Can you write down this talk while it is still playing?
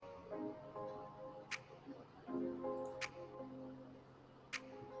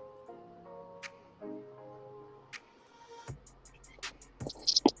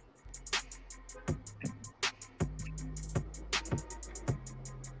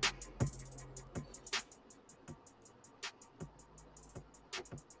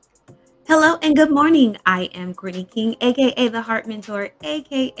Hello and good morning. I am Courtney King, aka the Heart Mentor,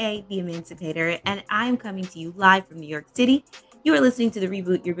 aka the Emancipator, and I am coming to you live from New York City. You are listening to the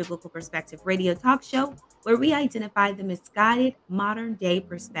Reboot Your Biblical Perspective radio talk show, where we identify the misguided modern day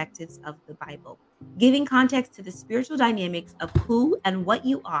perspectives of the Bible, giving context to the spiritual dynamics of who and what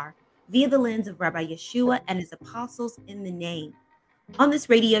you are via the lens of Rabbi Yeshua and his apostles in the name. On this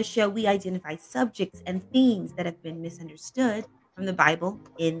radio show, we identify subjects and themes that have been misunderstood from the Bible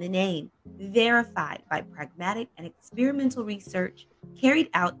in the name, verified by pragmatic and experimental research carried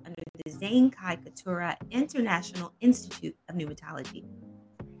out under the Zane Kai Keturah International Institute of Pneumatology.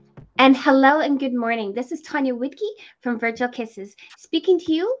 And hello and good morning. This is Tanya Whitkey from Virtual Kisses, speaking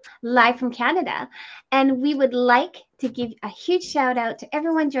to you live from Canada. And we would like to give a huge shout out to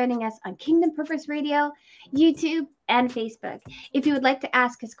everyone joining us on Kingdom Purpose Radio, YouTube, and Facebook. If you would like to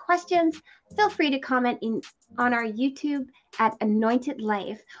ask us questions, feel free to comment on our YouTube at Anointed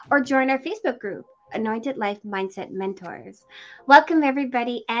Life or join our Facebook group, Anointed Life Mindset Mentors. Welcome,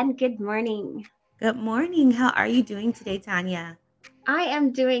 everybody, and good morning. Good morning. How are you doing today, Tanya? I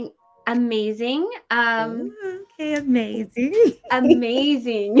am doing amazing. Okay, amazing.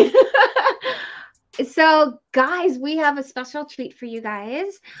 Amazing. So, guys, we have a special treat for you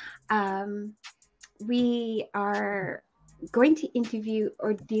guys. We are going to interview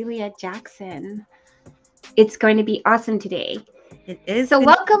Odiela Jackson. It's going to be awesome today. It is. So,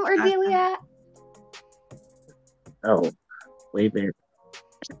 welcome, Odiela. Oh, wait a minute.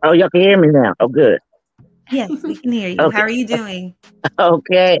 Oh, y'all can hear me now. Oh, good. Yes, we can hear you. Okay. How are you doing?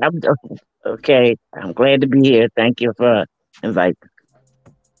 Okay, okay. I'm glad to be here. Thank you for inviting.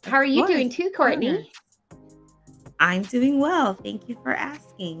 How are you doing too, Courtney? I'm doing well. Thank you for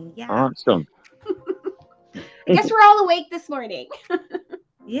asking. Yeah. Awesome. I guess we're all awake this morning.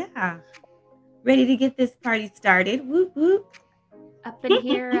 Yeah. Ready to get this party started. Whoop, whoop. Up in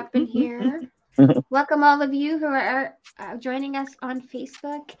here, up in here. Welcome all of you who are joining us on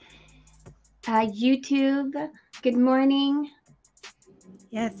Facebook, YouTube. Good morning.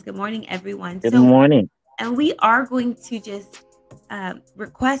 Yes, good morning, everyone. Good morning. And we are going to just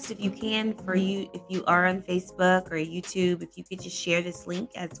request, if you can, for you, if you are on Facebook or YouTube, if you could just share this link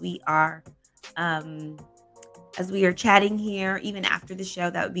as we are chatting here, even after the show.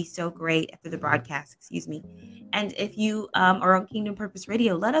 That would be so great. After the broadcast, excuse me. And if you are on Kingdom Purpose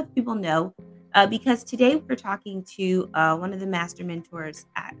Radio, let other people know. Because today we're talking to one of the master mentors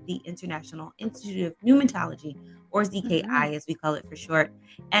at the International Institute of Pneumatology, or ZKI as we call it for short.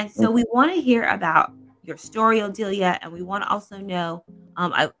 And so we want to hear about your story, Odiela, and we want to also know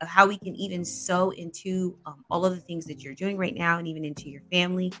how we can even sow into all of the things that you're doing right now and even into your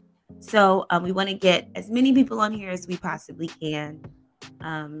family. So we want to get as many people on here as we possibly can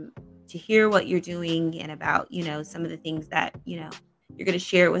to hear what you're doing and about, some of the things that, you're going to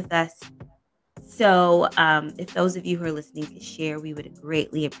share with us. So if those of you who are listening could share, we would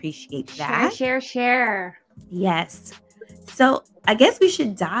greatly appreciate that. Share. Yes. So I guess we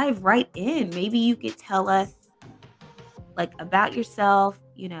should dive right in. Maybe you could tell us about yourself,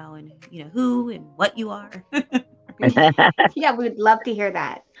 and who and what you are. Yeah, we would love to hear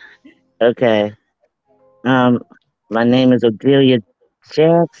that. Okay. My name is Odiela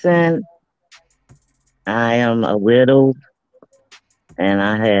Jackson. I am a widow, and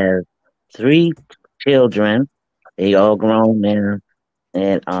I have 3 children. They all grown now,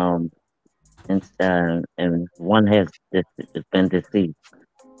 and one has been deceased.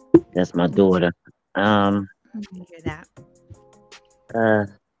 That's my daughter. I hear that.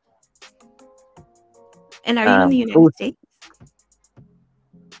 And are you in the United States?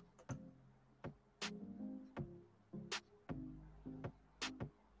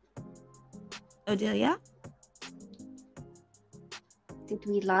 Odiela? Did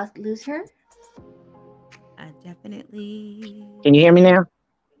we lose her? Definitely. Can you hear me now?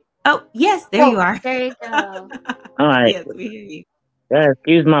 Oh, yes, there you are. There you go. All right. Yes, we hear you.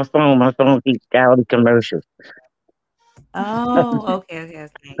 Excuse my phone. My phone keeps shouting commercials. Oh, okay.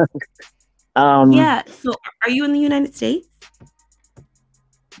 Yeah. So are you in the United States?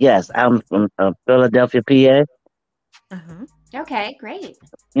 Yes, I'm from Philadelphia, PA. Okay, great.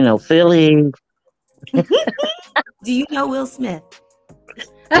 Philly. Do you know Will Smith?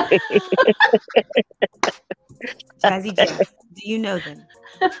 Jazzy Jeff. Do you know them?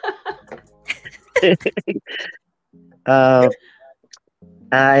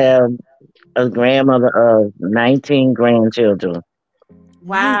 I am a grandmother of 19 grandchildren.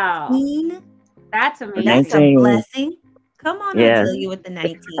 Wow. 19? That's amazing. That's a blessing. Come on, Yeah. Odiela, with the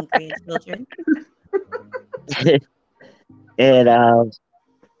 19 grandchildren. And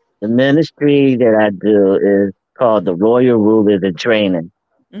the ministry that I do is called the Royal Rulers in Training.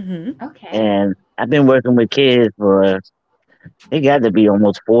 Mm-hmm. Okay. And I've been working with kids for it got to be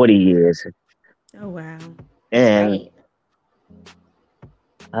almost 40 years. Oh wow. And Great.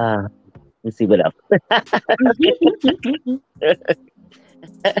 uh, let's see what else.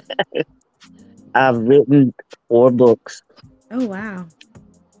 I've written 4 books, Oh wow.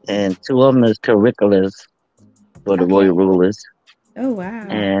 and 2 of them is curriculars for the Royal Okay. Rulers, Oh wow.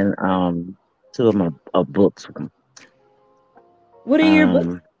 and 2 of them are books. Um, What are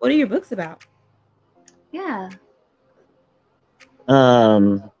your books about? Yeah.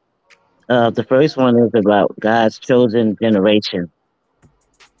 um, the first one is about God's chosen generation,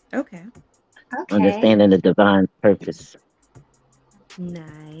 Okay. Okay. understanding the divine purpose, It's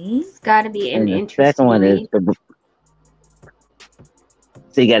Nice. got to be an and the second interesting one is read. the.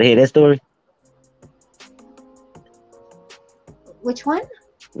 So you got to hear that story. Which one?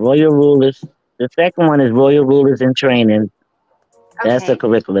 Royal Rulers. The second one is Royal Rulers in Training. That's a Okay.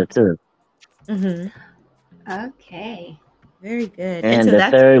 curricular too. Mm-hmm. Okay. Very good. And And so the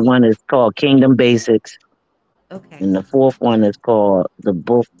that's third one is called Kingdom Basics. okay. And the fourth one is called the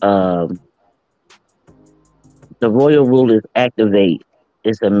book The Royal Rulers Activate.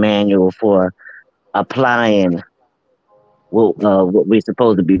 It's a manual for applying what we're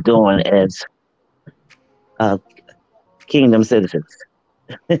supposed to be doing as uh, kingdom citizens.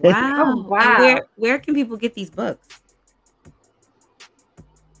 Oh, Wow. And wow. where can people get these books?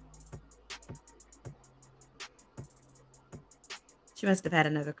 She must have had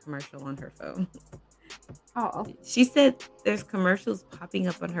another commercial on her phone. Oh, She said there's commercials popping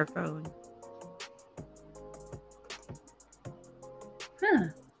up on her phone. huh.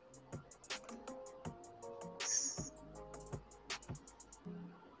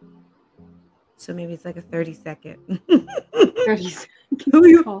 So maybe it's like a 30-second. 30 seconds.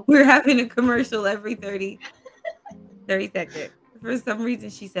 Oh, We're having a commercial every 30 seconds. For some reason,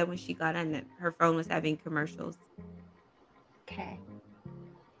 she said when she got on that her phone was having commercials. okay.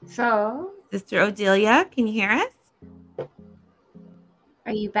 So, Sister Odelia, can you hear us?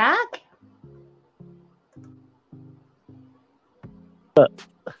 are you back? Oh,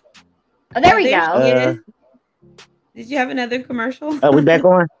 there Oh, we there go. she Uh, is. Did you have another commercial? are we back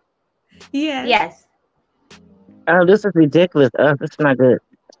on? Yes. Yes. Oh, this is ridiculous. This is not good.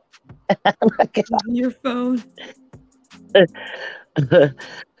 Your phone.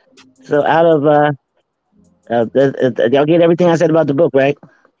 So out of y'all get everything I said about the book, right?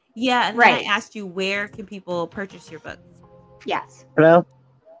 Yeah, and then I Right. asked you where can people purchase your books? Yes. Hello.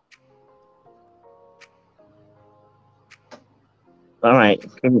 All right.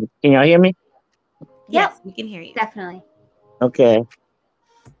 Can y'all hear me? Yep. Yes, we can hear you. Definitely. Okay.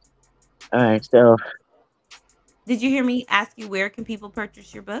 All right. So, Did you hear me ask you where can people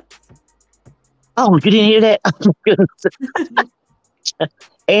purchase your books? oh, you didn't hear that? Oh, my goodness.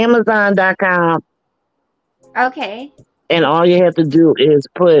 Amazon.com, Okay. and all Okay. you have to do is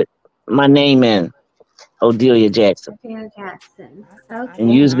put my name in, Odelia Jackson, Sophia Jackson. Awesome, and awesome,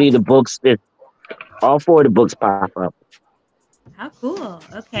 Okay. usually the awesome. books, all 4 of the books pop up. How cool.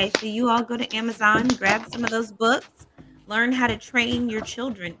 Okay, so you all go to Amazon, grab some of those books, learn how to train your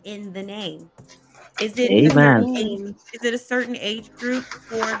children in the name. Is it a In the Amen. certain age name. is it a certain age group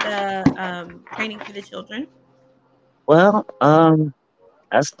for the training for the children? Well,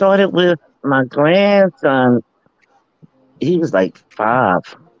 I started with my grandson. He was like 5,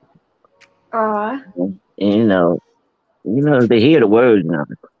 Aw. and, they hear the word now.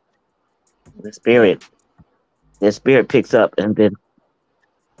 The Yeah. spirit, their spirit picks up, and then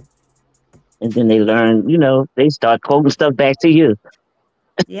they learn. They start quoting stuff back to you.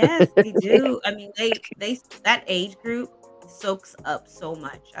 Yes, they do. I mean, they that age group soaks up so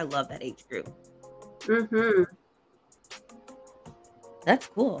much. I love that age group. Mm-hmm. That's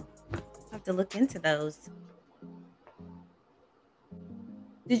cool. I'll have to look into those.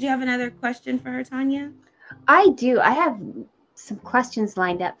 Did you have another question for her, Tanya? I do. I have some questions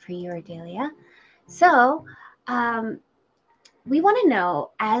lined up for you, Ardelia. So, um, we want to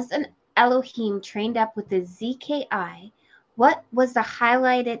know, as an Elohim trained up with the ZKI, what was the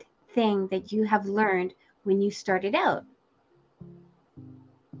highlighted thing that you have learned when you started out?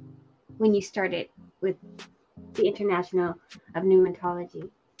 When you started with the International of Pneumatology?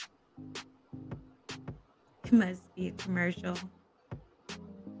 It must be a commercial.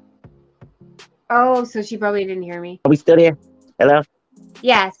 Oh, so she probably didn't hear me. Are we still there? Hello?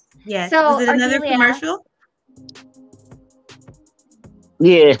 Yes. Yes. Was So, it another Ardelia, commercial?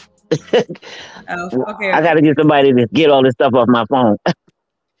 Yeah. Oh, okay, I got okay. to get somebody to get all this stuff off my phone.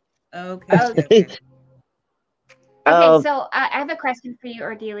 Okay, oh, okay, okay. okay, um, so I have a question for you,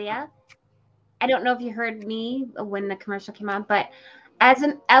 Ardelia. I don't know if you heard me when the commercial came on, but As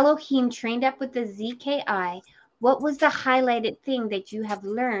an Elohim trained up with the ZKI, what was the highlighted thing that you have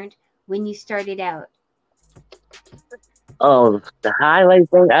learned when you started out? Oh, the highlight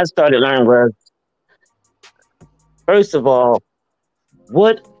thing I started learning was, first of all,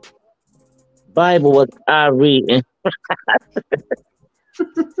 what Bible was I reading?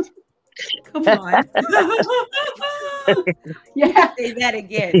 Come on. You can Yeah. say that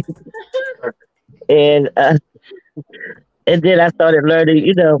again. and and then I started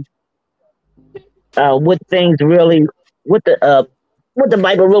learning, what things really, what the uh, what the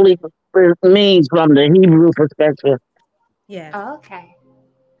Bible really means from the Hebrew perspective, Yes. Oh, okay.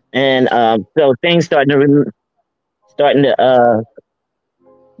 and so things starting to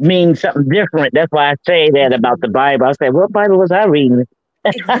mean something different. That's why I say that about Mhm. the Bible. I say, what Bible was I reading?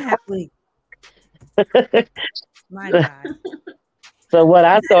 Exactly. My God. So what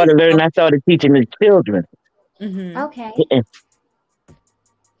I That is started so learning, I started teaching the children, hmm Okay.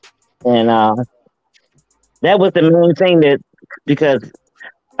 and that was the main thing that because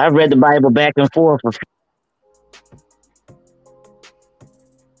I read the Bible back and forth.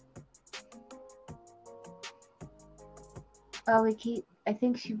 Oh, I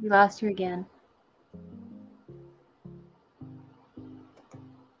think we lost her again.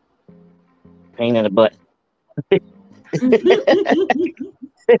 Pain in the butt.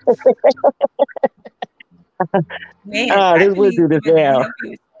 Man, I This can would do this even now. help you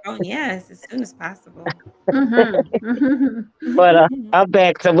with your phone. Yes, as soon as possible. Mm-hmm. But I'm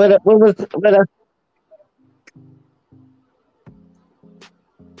back. So hello,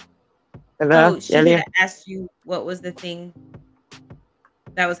 So she Elia? had asked you what was the thing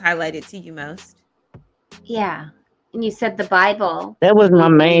that was highlighted to you most? Yeah. And you said the Bible. That was my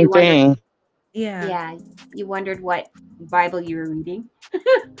main You wondered, thing. Yeah, yeah, you wondered what Bible you were reading.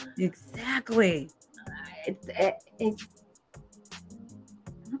 exactly. It's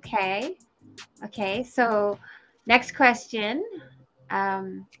okay. Okay. So, next question.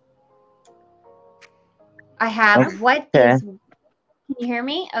 Um, I have what Okay. is, can you hear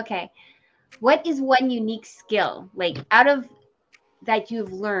me? Okay. What is one unique skill, like out of that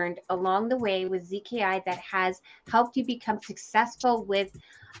you've learned along the way with ZKI that has helped you become successful with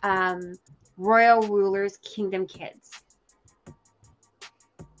Royal Rulers Kingdom Kids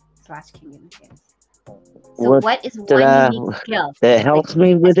slash Kingdom Kids? So, What what is did one I unique skill? that Like helps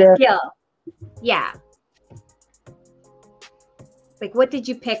me a with that? skill. Yeah. Like, what did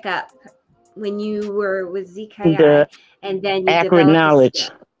you pick up when you were with The ZKI and then you accurate developed a knowledge.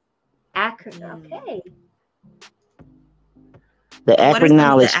 skill? Accurate. Mm. Okay. The So what are accurate some of the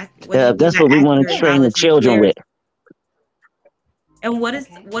knowledge. what do you mean That's by what we want to accurate train the knowledge? Like children with. and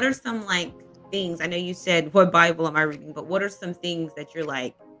Okay. what are some like things? I know you said what Bible am I reading, but what are some things that you're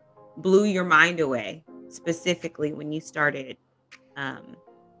like blew your mind away specifically when you started um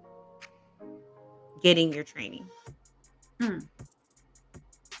getting your training? Hmm.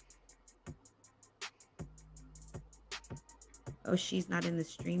 Oh, she's not in the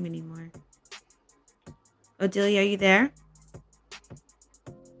stream anymore. Odelia, are you there?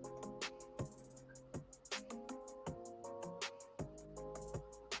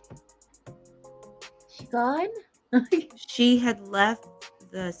 She gone? She had left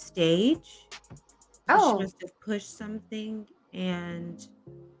the stage, so she Oh. must have pushed something, and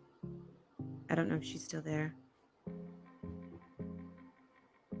I don't know if she's still there.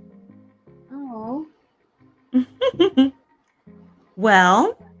 Oh.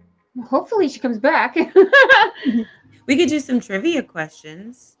 Well, Hopefully she comes back. we could do some trivia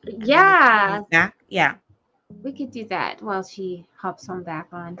questions, and then if she Yeah, comes back, yeah. we could do that while she hops on back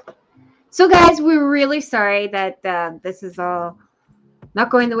on. So, guys, we're really sorry that this is all not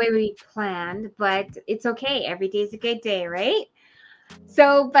going the way we planned, but it's okay. Every day is a good day, right?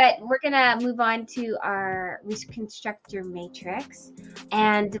 So, but we're gonna move on to our reconstruct your matrix,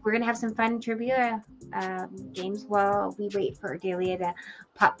 and we're gonna have some fun trivia games while we wait for Delia to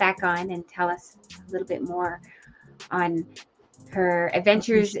pop back on and tell us a little bit more on her Oh, here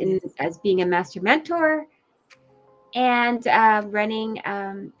adventures she in is. as being a master mentor and running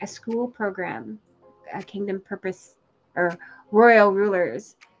a school program, Kingdom Purpose or Royal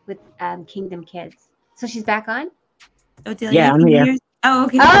Rulers with Kingdom Kids. So she's back on. Odelia, Yeah, I'm can you here. hear? Oh,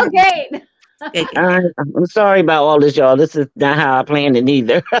 okay, Oh, good, good, great. good, good, good. I'm sorry about all this, y'all. This is not how I planned it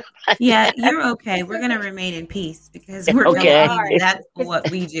either. Yeah, you're okay. It's We're gonna okay. remain in peace because we're We gonna Okay. be are. that's 'Cause, what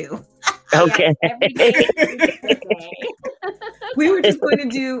we do. yes, Okay. every day is a good day. We were just going to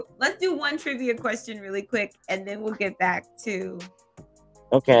do let's do one trivia question really quick and then we'll get back to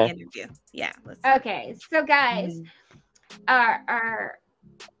the Okay. interview. Yeah, let's do it. Okay, so guys, Mhm. our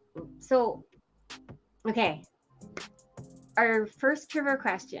so okay. our first trivia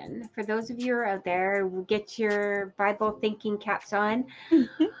question. For those of you who are out there, get your Bible thinking caps on.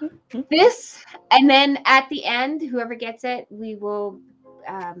 This, and then at the end, whoever gets it, we will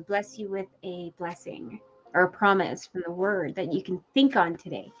bless you with a blessing or a promise from the Word that you can think on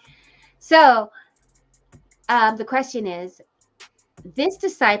today. So the question is, this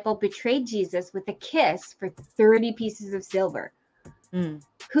disciple betrayed Jesus with a kiss for 30 pieces of silver. Mm,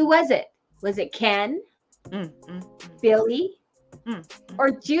 Who was it? Was it Ken, Billy, or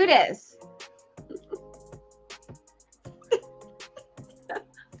Judas?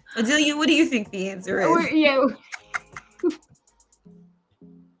 Odiela, what do you think the answer is?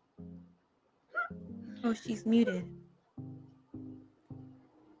 Oh, she's muted.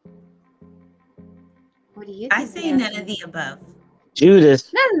 What do you think? I say none of the above.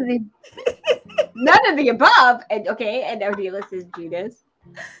 Judas. None of the above. And okay, and Odiela says Judas.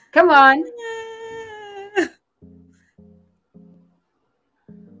 Come on.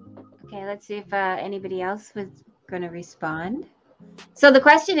 Okay, let's see if anybody else was going to respond. So the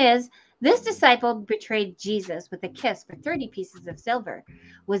question is, this disciple betrayed Jesus with a kiss for 30 pieces of silver.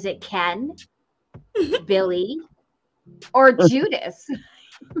 Was it Ken, Billy, or Judas?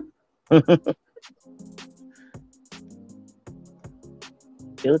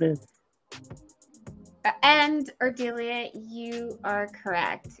 Judas. And Odiela, you are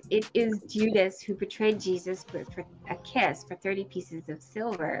correct. It is Judas who betrayed Jesus for a kiss for 30 pieces of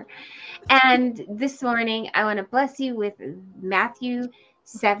silver. And this morning, I want to bless you with Matthew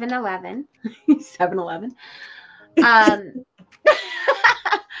 7:11. 7:11.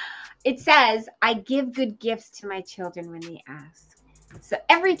 It says, I give good gifts to my children when they ask. So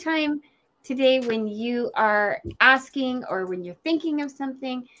every time today, when you are asking or when you're thinking of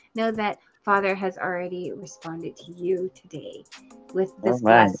something, know that Father has already responded to you today with this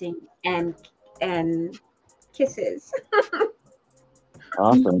blessing and kisses.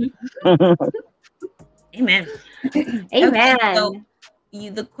 Awesome. Amen. Amen. Okay, so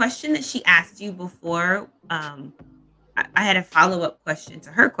the question that she asked you before, I had a follow-up question to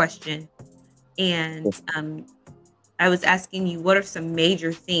her question, and I was asking you, what are some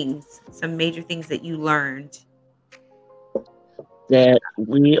major things that you learned? That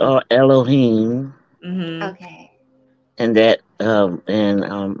we are Elohim. Okay. And that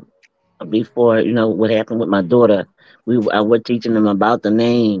before, what happened with my daughter, I was teaching them about the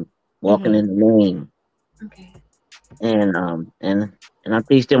name, walking in the name. Okay. And I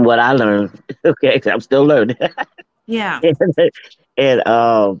teach them what I learned. Okay, 'cause I'm still learning. Yeah. And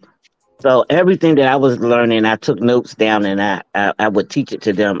so everything that I was learning, I took notes down, and I would teach it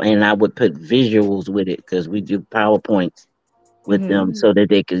to them, and I would put visuals with it because we do PowerPoints with them so that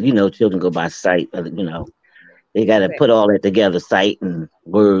they could, children go by sight. They got to put all that together, sight and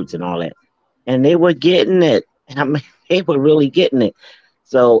words and all that. And they were getting it. I mean, they were really getting it.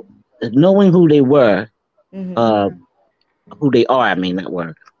 So knowing who they were, who they are, I mean, not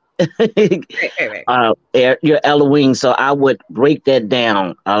were. You're Elohim. So I would break that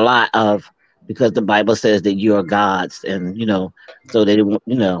down a lot because the Bible says that you are gods, and so they won't,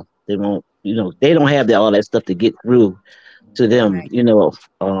 they don't have all that stuff to get through to them,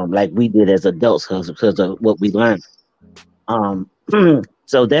 like we did as adults because of what we learned.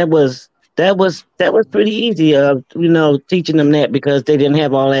 So that was pretty easy, teaching them that because they didn't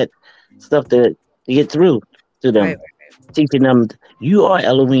have all that stuff to get through to them. Teaching them, you are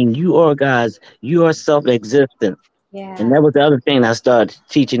Elohim, you are gods, you are self-existent. Yeah. And that was the other thing I started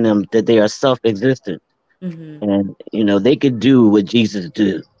teaching them, that they are self-existent. And they could do what Jesus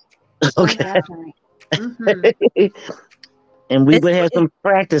did. Okay. And we would have some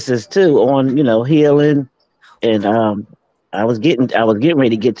practices too on, healing. And I was getting ready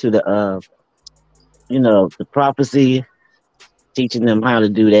to get to the the prophecy, teaching them how to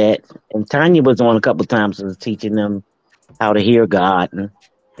do that. And Tanya was on a couple of times, was teaching them how to hear God,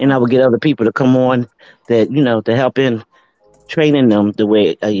 and I would get other people to come on that to help in training them the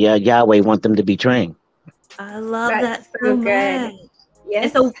way Yahweh want them to be trained. I love that so much. Yes.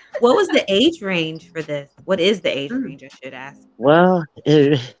 And so, what was the age range for this? What is the age range, I should ask? Well,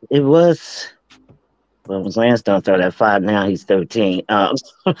 it was. Well, when Lansdowne started at 5, now he's 13.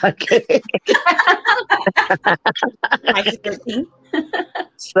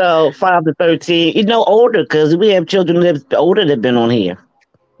 So 5 to 13, older, because we have children that's older that been on here.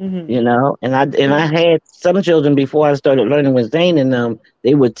 And I had some children before I started learning with Zane and them.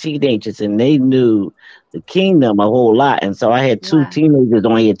 They were teenagers and they knew the kingdom a whole lot. And so I had 2 teenagers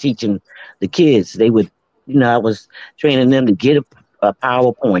on here teaching the kids. They would, I was training them to get a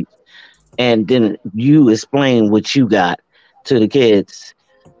PowerPoint, and then you explain what you got to the kids.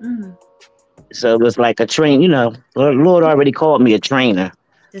 So it was like a train. The Lord already called me a trainer.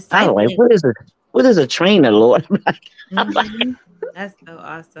 I was like, Discipling. what is a trainer, Lord? Mhm. That's so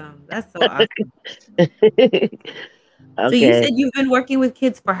awesome. That's so awesome. So you Okay, said you've been working with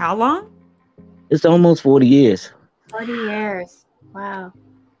kids for how long? it's almost 40 years. 40 years. Wow.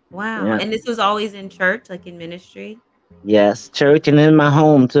 Wow. Yeah. And this was always in church, like in ministry? Yes, church and in my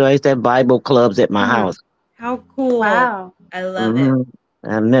home too. I used to have Bible clubs at my Mm. house. How cool. Wow. I love it. hmm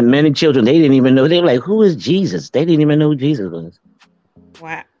I met many children. They didn't even know. They were like, "Who is Jesus?" They didn't even know who Jesus was.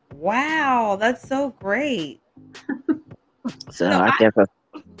 Wow. Wow, that's so great. So So I I guess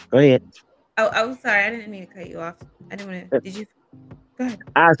go ahead. oh, sorry, I didn't mean to cut you off. I didn't want to. Did you go ahead?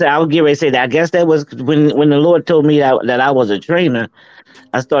 I was getting ready to say that. I guess that was when the Lord told me that I was a trainer.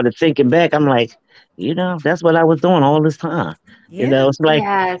 I started thinking back. I'm like, that's what I was doing all this time. Yeah, It's like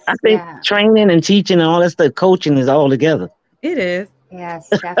I Yes. think Yeah. training and teaching and all that stuff, coaching is all together. it is. Yes,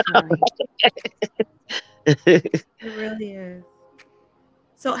 definitely. It really is.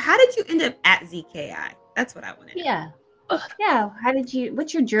 So how did you end up at ZKI? That's what I want to know. Yeah. Yeah.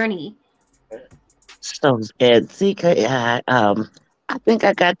 What's your journey? So at CKI, I think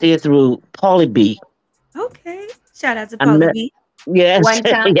I got there through Paulie B. Okay. Shout out to I Paulie met B. yes, One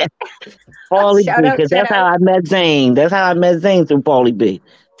time. yeah, Paulie B. Shout out, Because shout that's how out. I met Zane. That's how I met Zane through Paulie B.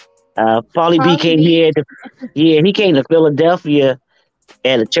 Paulie B Polly came B. here. He came to Philadelphia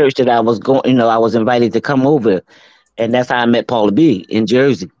at a church that I was going. I was invited to come over, and that's how I met Paulie B in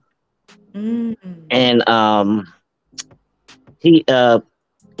Jersey. Mm. And he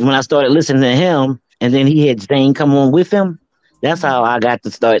when I started listening to him, and then he had Zane come on with him. That's how Mhm. I got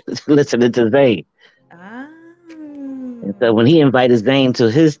to start listening to Zane. Ah. And so when he invited Zane to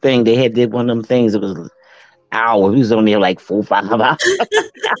his thing, they had did one of them things. It was hours. We was only there like 4, 5 hours.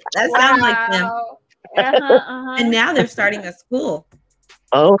 That sounds like them. Wow. Uh-huh. And Uh-huh. now they're starting a school.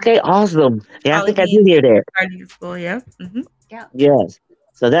 Okay, awesome. Yeah, I Paulie think I B and did hear Zane that. are starting a school. Yep. Yeah. Yes.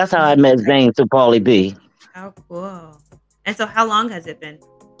 So that's how I met Zane through Paulie B. How cool. And so how long has it been?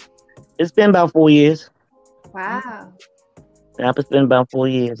 It's been about 4 years. Mm. Wow. Yeah, it's been about 4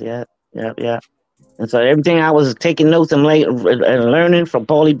 years. Yeah, yeah, yeah. And so everything I was taking notes and, and learning from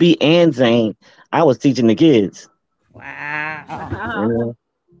Paulie B and Zane, I was teaching the kids. Wow. You Wow. know,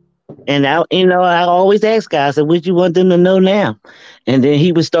 and I always ask guys, I said, "What you want them to know now?" And then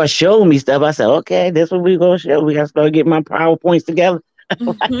he would start showing me stuff. I said, "Okay, that's what we're gonna show. We gotta start getting my PowerPoints together."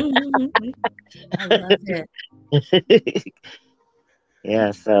 I love it.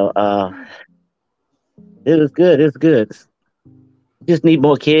 Yeah. So it was good. It's good. Just need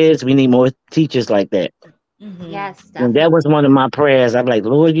more kids. We need more teachers like that. Mhm. Yes, And that was definitely. one of my prayers. I'm like,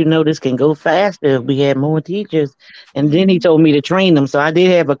 Lord, this can go faster if we had more teachers. And then he Mhm. told me to train them. So I did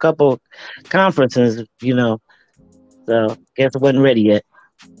have a couple conferences, So guess I wasn't ready yet.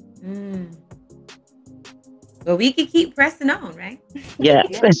 Mm. But we could keep pressing on, right? Yeah.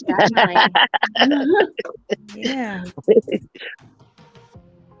 Yes, definitely. Yeah.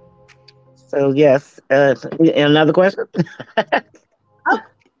 So yes. Another question? Oh,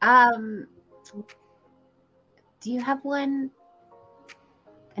 um, do you have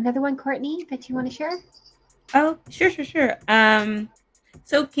another one, Courtney, that you want to share? Oh, sure.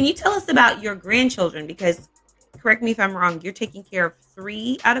 So can you tell us about your grandchildren? Because correct me if I'm wrong, you're taking care of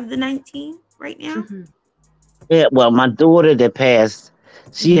 3 out of the 19 right now? Hmm. Yeah. Well, my daughter that passed,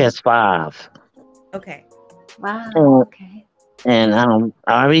 she Mhm. has 5. Okay. Wow. And, Okay.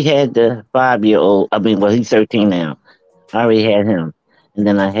 I already had the 5-year old. I mean, well, he's 13 now. I already had him. And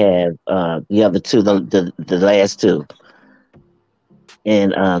then I have the other two, the last two.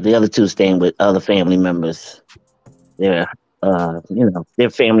 And the other two staying with other family members. They're they're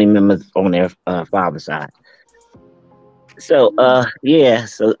family members on their father's side. So Hmm. yeah,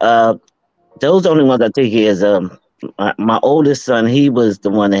 so those only ones I take is my oldest son. He was the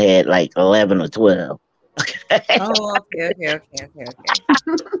one that had like 11 or 12. Oh, okay.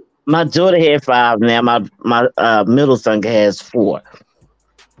 My daughter had 5 now. My middle son has 4.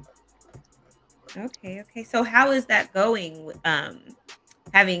 Okay. So how is that going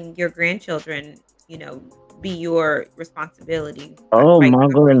having your grandchildren, be your responsibility Oh right my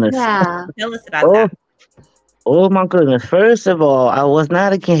from goodness. Yeah. tell us about Oh that. oh my goodness. First of all, I was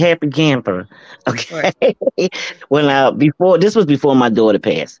not a happy camper. Sure. Okay. When I before this was before my daughter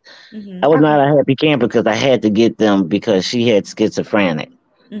passed. I Mhm. was not Okay. a happy camper because I had to get them because she had schizophrenic.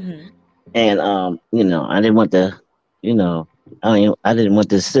 Mhm. And I didn't want the, you know, I didn't want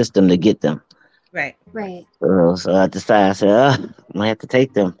the system to get them. Right. Of course. Right. So I decided, I said, I'm gonna have to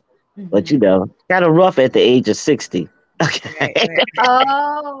take them. But Mhm. kind of rough at the age of 60. Okay. Right.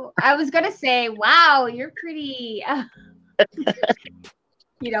 Oh, I was gonna say, wow, you're pretty.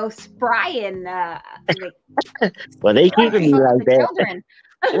 spry and like Well, they tell keeping me people to like the that. children.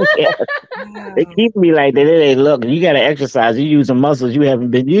 Yeah, they Wow. keep me like that. It ain't look. You got to exercise. You using muscles you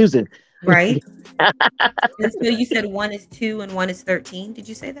haven't been using. Right. And so you said one is 2 and one is 13. Did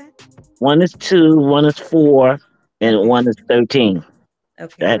you say that? One is 2, one is 4, and Okay. one is 13. I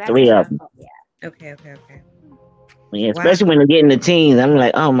Okay. Oh, have that's 3 a of them. handful. Yeah. Okay. Okay. Okay. Yeah, Wow. especially when they get in the teens. I'm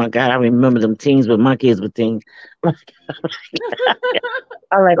like, oh my God, I remember them teens when my kids were teens. I'm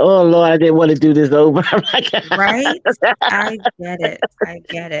like, oh Lord, I didn't want to do this over. I'm like, Right? I get it. I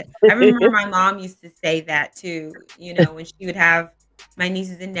get it. I remember my mom used to say that too, when she would have my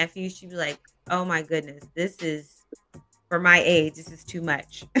nieces and nephews, she'd be like, "Oh my goodness, this is for my age, this is too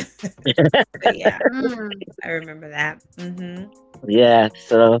much." But yeah, Mm. I remember that. Mhm. yeah.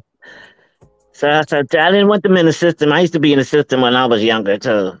 So I didn't want them in the system. I used to be in the system when I was younger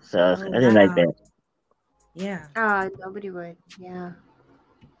too. So Oh, I didn't like wow. that. Yeah. Nobody would. Yeah.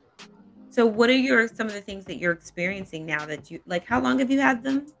 So what are some of the things that you're experiencing now that you like, how long have you had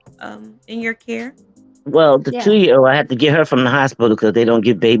them, in your care? Well, the Yeah. 2-year-old, I had to get her from the hospital because they don't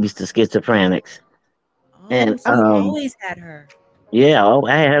give babies to schizophrenics. And Oh, so you've Okay. always had her. yeah, oh,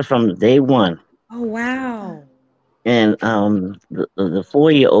 I had her from day one. Oh, wow. And the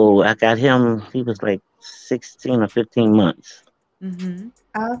 4-year-old, I got him. He was like 16 or 15 months. Mhm.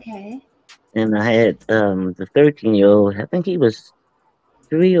 Okay. And I had the 13-year-old. I think he was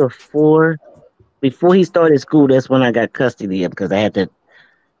 3 or 4 before he started school. That's when I got custody of him because I had to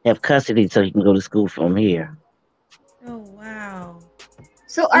have custody so he can go to school from here. Oh, wow.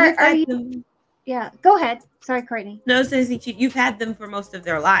 So So you've are had you? them Yeah. Go ahead. Sorry, Courtney. no, since you've had them for most of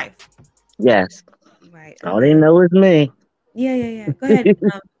their life. Yes, Right, all they okay. know is me. Yeah, yeah, yeah. Go ahead,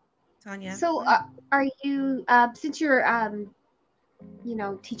 Tanya. So Go ahead. are you since you're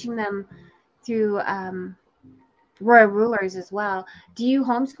teaching them through royal rulers as well? Do you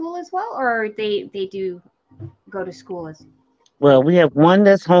homeschool as well, or they do go to school as Well, like? we have one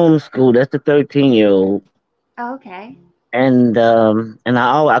that's homeschooled. That's the 13-year-old. Oh, okay. And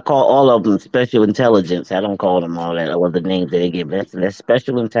I call all of them special intelligence. I don't call them all that other names that they give. That's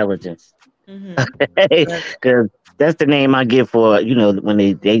special intelligence. Mhm. Love it. Because that's the name I give for when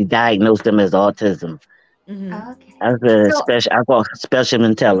they diagnose them as autism. Mhm. Okay. I said So special. I call special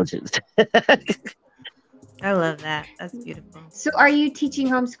intelligence. I love that. That's beautiful. are you teaching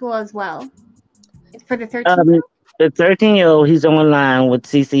homeschool as well for the 13 year um, the 13-year-old, he's online with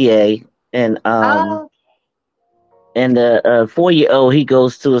CCA, and old? the 4-year-old, he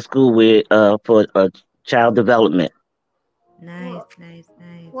goes to a school with for child development. Nice, Well, nice,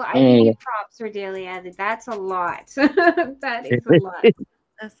 nice. well, I give you And props, Cordelia. That's a lot. That is a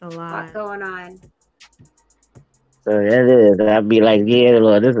That's a lot lot. going on. so that is. I'd be like, yeah,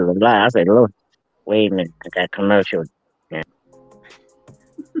 Lord, this is a lot. I said, Lord, wait a minute, I got commercial. Yeah.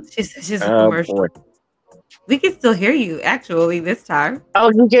 She's just a Oh boy. commercial. We can still hear you actually this time.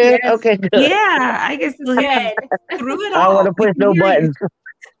 Oh, you can? Yes, Okay, good. Yeah, I can still hear you good. through it I don't want all. to We push can no hear you. buttons.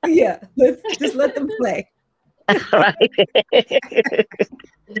 Yeah, let's just let them play. Right?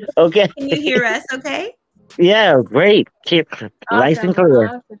 Okay. Can you hear us okay? Yeah, great. Keep nice and Awesome. clear.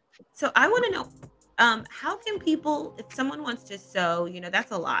 Awesome. So I want to know, how can people, if someone wants to sew,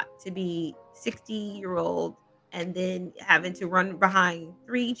 that's a lot to be 60-year-old and then having to run behind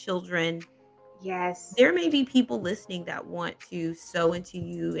 3 children. Yes. There may be people listening that want to sew into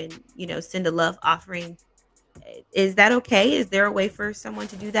you and, send a love offering. Is that okay? Is there a way for someone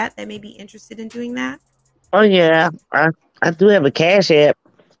to do that may be interested in doing that? Oh yeah, I do have a cash app.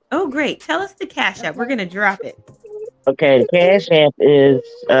 Oh, great. Tell us the cash app. We're Okay. going to drop it. Okay, the cash app is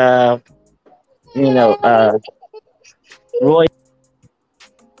you know Roy.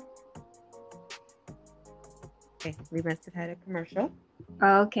 Okay, we must have had a commercial.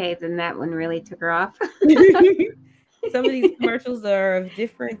 Okay, then that one really took her off. Some of these commercials are of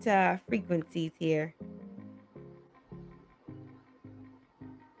different frequencies here.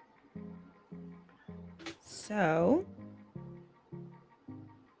 So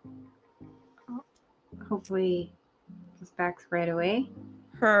Hopefully, this back's right away.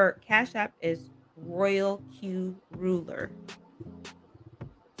 her cash app is Royal Q Ruler.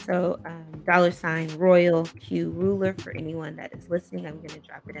 So $ Royal Q Ruler for anyone that is listening. I'm going to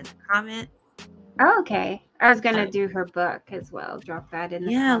drop it in the comments. Oh, okay. I was gonna Um, do her book as well. Drop that in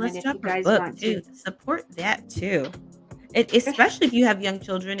the yeah, comment let's if drop you her guys book want to. too. Support that too. Especially if you have young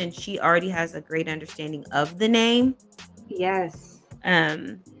children and she already has a great understanding of the name. Yes.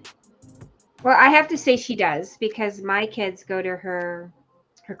 Um, Well, I have to say she does because my kids go to her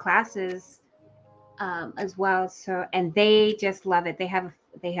classes as well. So and they just love it. They have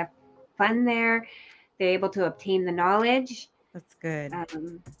fun there. They're able to obtain the knowledge. That's good.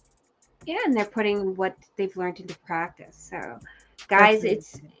 Um, yeah, and they're putting what they've learned into practice. So, That's guys, really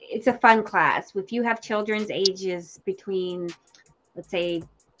it's a fun class. If you have children's ages between, let's say,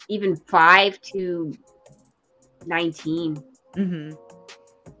 even 5 to 19. good.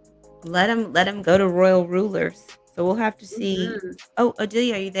 Let them go to royal rulers. So we'll have to see. Hmm. Oh,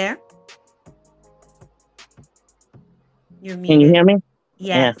 Odilia, are you there? You're Can you muted. hear me?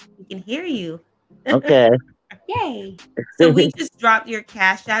 Yeah. Yes, we can hear you. Okay. Yay! So we just dropped your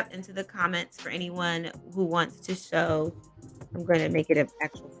Cash App into the comments for anyone who wants to show. I'm going to make it an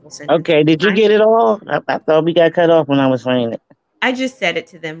actual full sentence. Okay. Did you get it all? I thought we got cut off when I was saying it. I just said it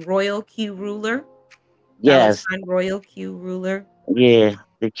to them. Royal Q ruler. Yes. $sign Royal Q ruler. Yeah.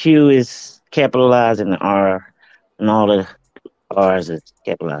 The Q is capitalized and the R and all the R's is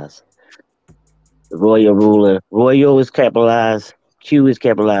capitalized. The royal ruler. Royal is capitalized. Q is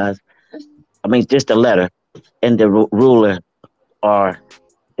capitalized. I mean, just the letter. And the ruler R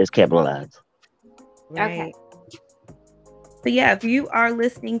is capitalized. Right. Okay. So yeah, if you are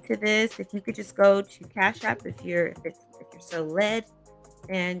listening to this, if you could just go to Cash App if you're so led,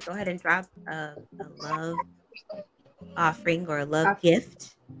 and go ahead and drop a love offering or a love Off.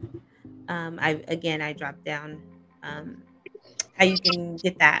 gift. I dropped down how you can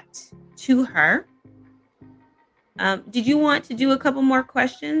get that to her. Did you want to do a couple more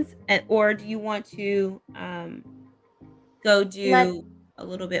questions, or do you want to go Let do a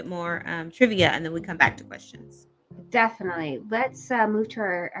little bit more trivia and then we come back to questions? Definitely. Let's move to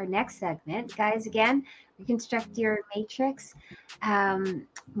our next segment, guys. Again, reconstruct your matrix.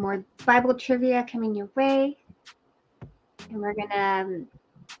 More Bible trivia coming your way, and we're gonna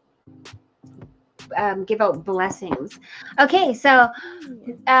give out blessings. Okay, so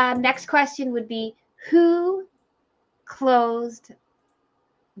next question would be, who closed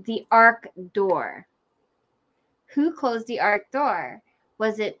the ark door? Who closed the ark door?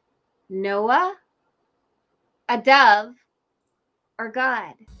 Was it Noah, a dove, or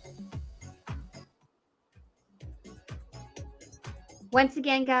God? Once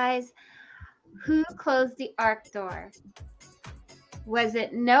again, guys, who closed the ark door? Was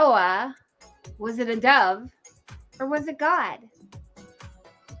it Noah? Was it a dove? Or was it God?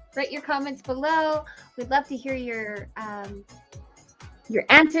 Write your comments below. We'd love to hear your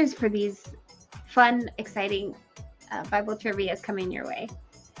answers for these fun, exciting Bible trivias coming your way.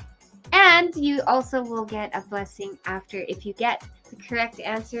 And you also will get a blessing after if you get the correct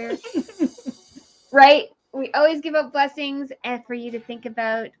answer. Right? We always give out blessings and for you to think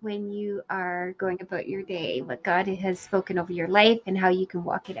about when you are going about your day, what God has spoken over your life and how you can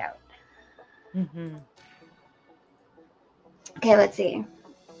walk it out. Mm-hmm. Okay, let's see.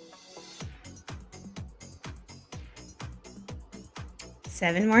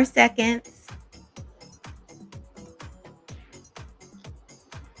 Seven more seconds.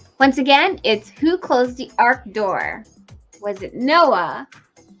 Once again, it's who closed the ark door? Was it Noah,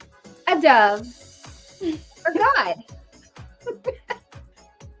 a dove, or God?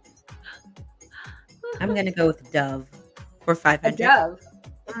 I'm gonna go with dove for A 500. dove.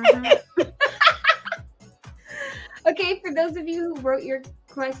 Mm-hmm. Okay, for those of you who wrote your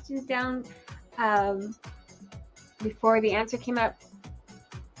questions down before the answer came up,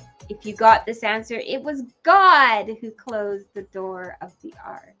 if you got this answer, it was God who closed the door of the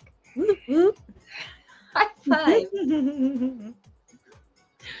ark. Whoop, whoop. High five.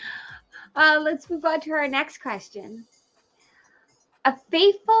 Let's move on to our next question. A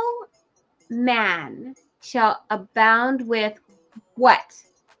faithful man shall abound with what?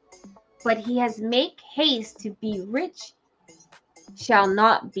 But he has make haste to be rich shall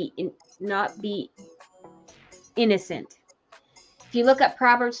not be innocent. If you look at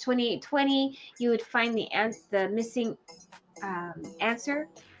Proverbs 28:20, you would find the missing answer.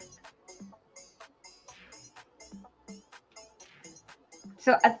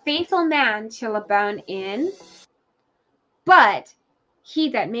 So a faithful man shall abound in, but he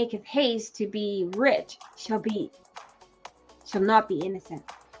that maketh haste to be rich shall not be innocent.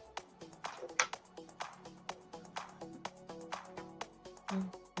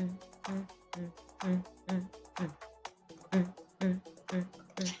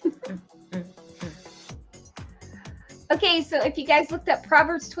 Okay, so if you guys looked at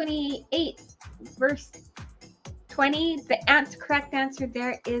Proverbs 28, verse 20, the correct answer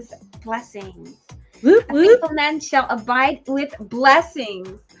there is blessings. Whoop, A whoop. faithful man shall abide with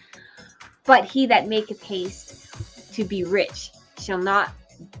blessings, but he that maketh haste to be rich shall not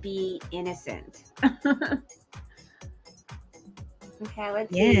be innocent. Okay,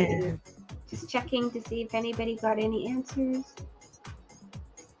 let's see. Just checking to see if anybody got any answers.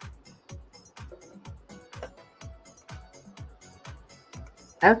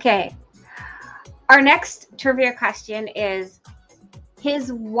 Okay. Our next trivia question is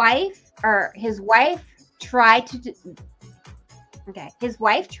his wife tried to his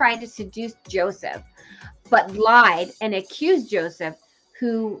wife tried to seduce Joseph, but lied and accused Joseph.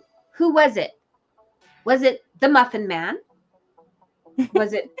 Who was it? Was it the Muffin Man?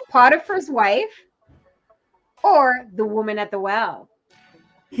 Was it Potiphar's wife or the woman at the well?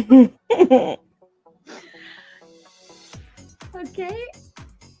 Okay.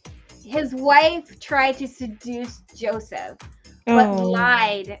 His wife tried to seduce Joseph, but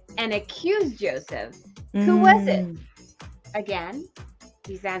lied and accused Joseph. Who was it? Again,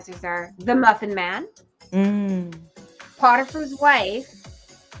 these answers are the Muffin Man, Potiphar's wife,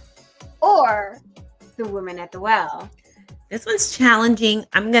 or the woman at the well. This one's challenging.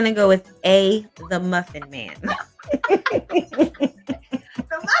 I'm going to go with A, the Muffin Man. The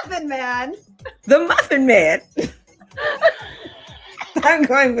Muffin Man? The Muffin Man. I'm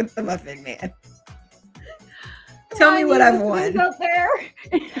going with the Muffin Man. Tell me what I've won. Out there.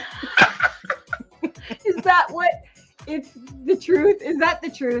 Is that what it's the truth? Is that the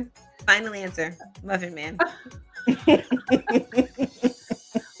truth? Final answer, Muffin Man.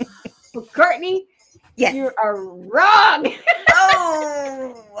 Well, Courtney, yes. You are wrong.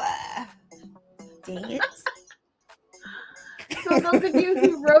 Oh, dang it. So those of you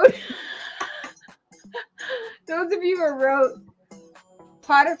who wrote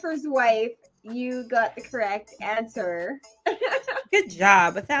Potiphar's wife, you got the correct answer. Good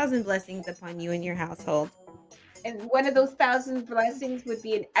job. 1,000 blessings upon you and your household. And one of those 1,000 blessings would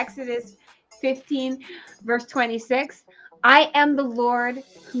be in Exodus 15, verse 26. I am the Lord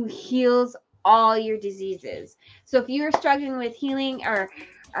who heals all your diseases. So if you are struggling with healing or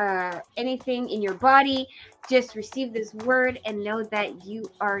anything in your body, just receive this word and know that you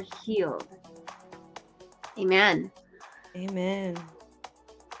are healed. Amen. Amen.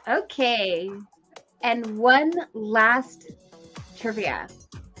 Okay. And one last trivia.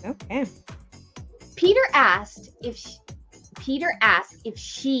 Okay. Peter asked if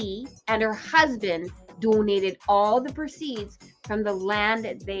she and her husband donated all the proceeds from the land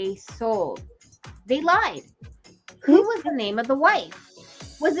they sold. They lied. Who was the name of the wife?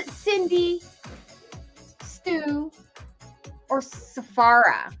 Was it Cindy, Sue, or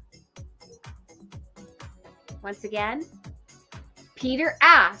Sapphira? Once again, Peter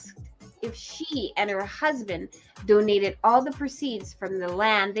asked if she and her husband donated all the proceeds from the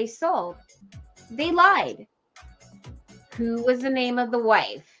land they sold. They lied. Who was the name of the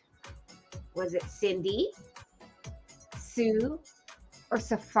wife? Was it Cindy, Sue, or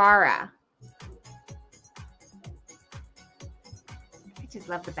Sapphira? I just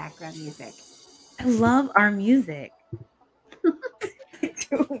love the background music. I love our music. We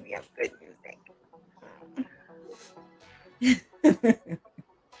have good music.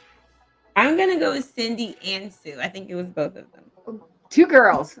 I'm going to go with Cindy and Sue. I think it was both of them. Two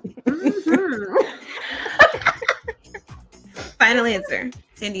girls. Mm-hmm. Final answer.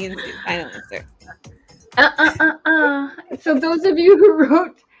 Cindy and Sue. Final answer. So those of you who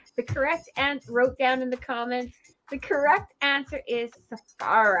wrote the correct answer, wrote down in the comments, the correct answer is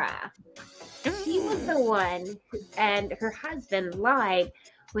Sapphira. She was the one and her husband lied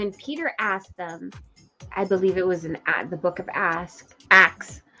when Peter asked them, I believe it was in the book of Acts,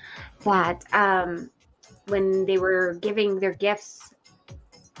 that when they were giving their gifts,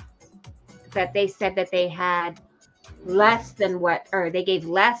 that they said that they had less than what, or they gave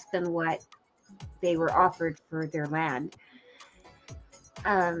less than what they were offered for their land.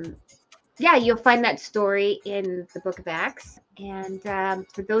 Yeah, you'll find that story in the book of Acts. And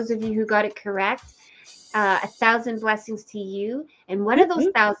for those of you who got it correct, 1,000 blessings to you. And one of those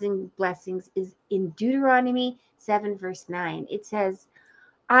 1,000 blessings is in Deuteronomy 7, verse 9. It says,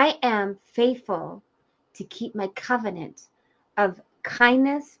 I am faithful to keep my covenant of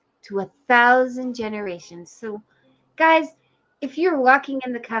kindness to 1,000 generations. So, guys, if you're walking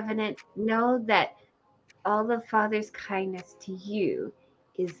in the covenant, know that all the Father's kindness to you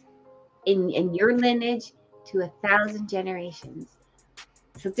is in your lineage to 1,000 generations.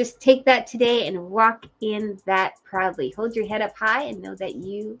 So just take that today and walk in that proudly. Hold your head up high and know that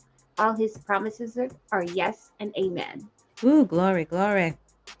all his promises are yes and amen. Ooh, glory, glory.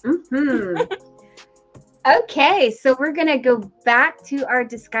 Mm-hmm. Okay, so we're going to go back to our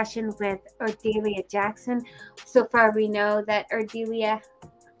discussion with Odiela Jackson. So far, we know that Odiela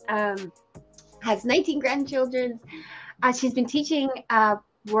has 19 grandchildren. She's been teaching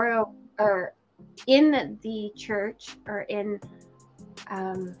in the church or in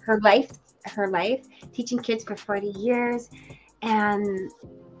her life, teaching kids for 40 years. And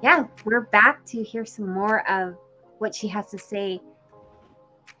yeah, we're back to hear some more of what she has to say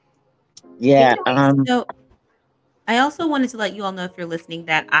Yeah. So I also wanted to let you all know if you're listening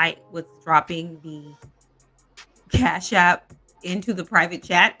that I was dropping the Cash App into the private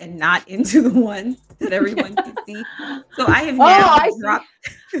chat and not into the one that everyone can see. So I have now Oh, I see. dropped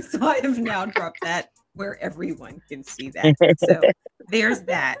so I have now dropped that where everyone can see that. So there's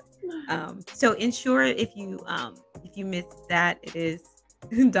that. So ensure if you missed that, it is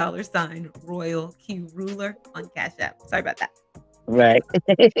 $ Royal Q Ruler on Cash App. Sorry about that. Right.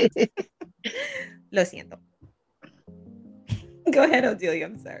 Lo siento. Go ahead, Odelia.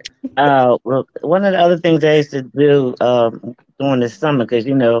 I'm sorry. Well, one of the other things I used to do during the summer, because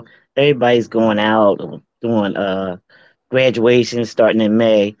everybody's going out or doing graduation starting in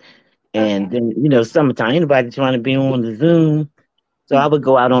May, and Okay. then summertime. Anybody trying to be on the Zoom, so I would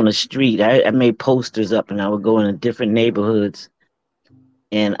go out on the street. I made posters up, and I would go into different neighborhoods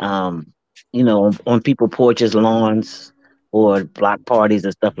and on people porches, lawns, or block parties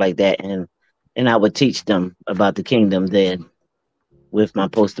and stuff like that, and I would teach them about the kingdom then with my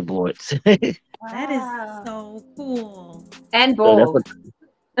poster boards. That is Wow. so cool. And So that's bold. what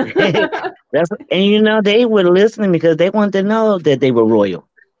and they were listening because they wanted to know that they were royal.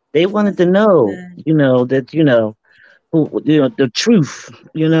 They wanted That's to so know, good. that who the truth,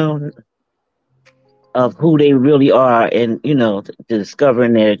 of who they really are, and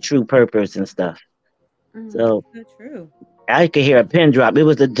discovering their true purpose and stuff. Mm. So That's so true. I could hear a pin drop. It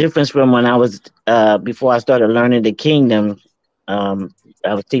was the difference from when I was before I started learning the kingdom. Um,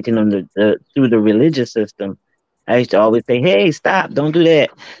 I was teaching them through the religious system. I used to always say, "Hey, stop! Don't do that.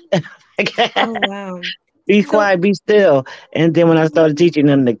 Oh wow. Be So quiet, be still." And then when I started teaching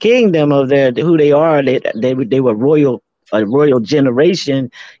them the kingdom of who they are, they were royal, a royal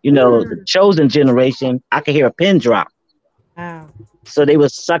generation. The Mm. chosen generation. I could hear a pin drop. wow. So they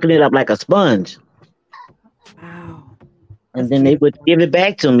was sucking it up like a sponge. Wow. And That's then they would beautiful. give it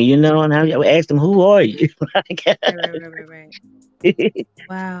back to me, and I would ask them, "Who are you?" Right, right, right, right, right.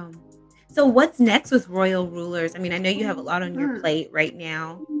 Wow. So what's next with Royal Rulers? I mean, I know you have a lot on your Mm. plate right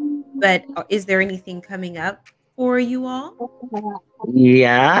now, but is there anything coming up for you all?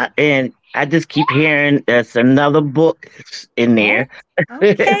 Yeah, and I just keep hearing there's another book in there. Oh,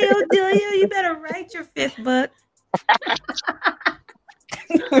 okay, Odelia, you better write your fifth book.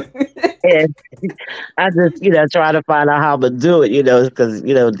 And I just, try to find out how to do it, because,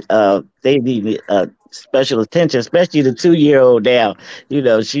 they need special attention, especially the 2-year-old now.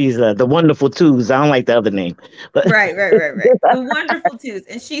 She's the wonderful twos. I don't like the other name, but Right, right, right, right. The wonderful twos,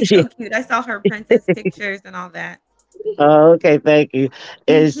 and she's she, so cute. I saw her princess pictures and all that. oh, okay, thank you.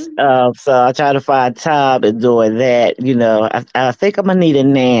 It's Mhm. so I try to find time and doing that. I think I'm gonna need a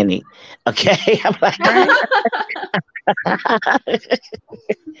nanny. Okay, I'm like, Right.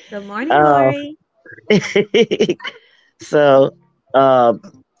 Good morning, oh, Lori. so um,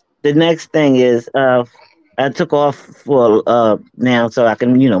 the next thing is I took off for now so I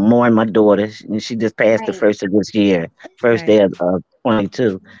can mourn my daughter. She just passed the Right. first of this year, first day Right. of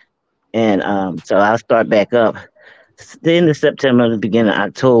 22, and so I'll start back up the end of September, the beginning of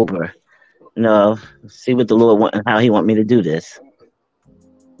October. See what the Lord want, how He want me to do this.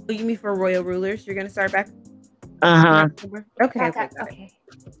 Oh, you mean for Royal Rulers? You're gonna start back Uh in huh. October? Okay, Back okay, up. got it. Okay.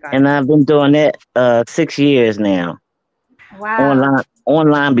 Got And it. I've been doing that 6 years now. Wow.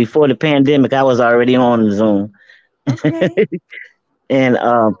 Online before the pandemic, I was already on Zoom. Okay. And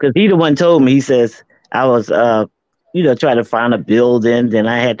because he the one told me, he says I was trying to find a building. Then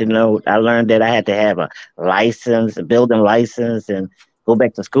I learned that I had to have a license, a building license, and go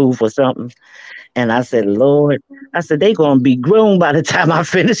back to school for something. And I said, Lord, I said they gonna be grown by the time I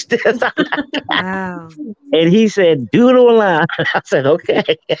finish this. Wow. And he said, do it online. I said, okay.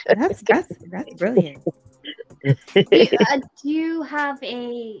 That's brilliant. Do you have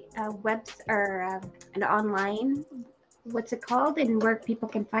a web or an online? What's it called? And where people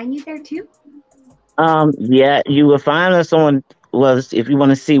can find you there too? Yeah, you will find us on was if you want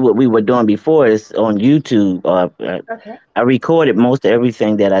to see what we were doing before, it's on YouTube. Okay. I recorded most of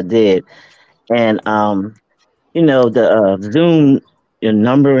everything that I did, and the Zoom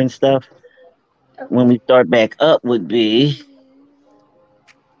number and stuff. When Okay. we start back up would be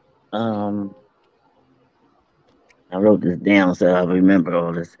um I wrote this down so I remember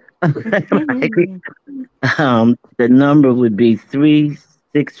all this. The number would be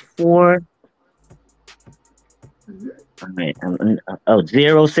 364. Mhm. All right,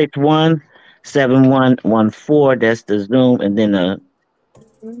 061-7114. That's the Zoom, and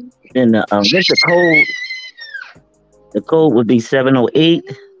what's the code? The code would be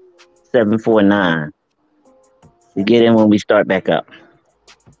 708-749 to get in when we start back up.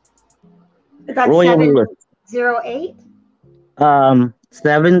 Is that Royal Ruler. 708?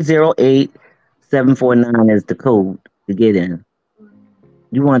 708-749 is the code to get in.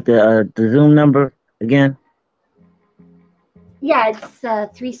 You want the Zoom number again? Yeah, it's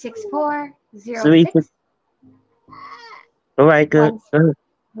 364 Three. All right, good. Good.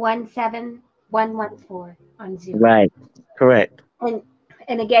 17114 on Zoom. Right. Correct. And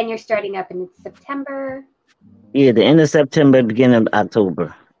and again, you're starting up in September. Yeah, the end of September, beginning of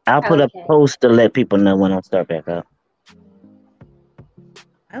October. I'll put up a Okay. post to let people know when I start back up.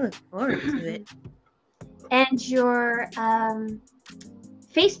 I look forward to it. And your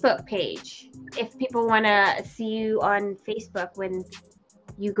Facebook page, if people want to see you on Facebook when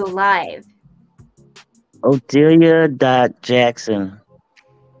you go live. Odelia.Jackson.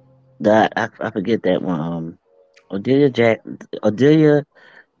 I forget that one.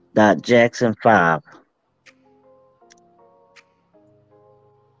 Odelia.Jackson 5.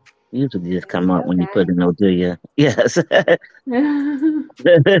 Usually just come up when you put in Odelia. Yes.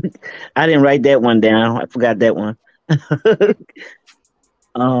 I didn't write that one down. I forgot that one.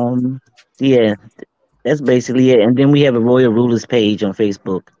 um, yeah, that's basically it. And then we have a Royal Rulers page on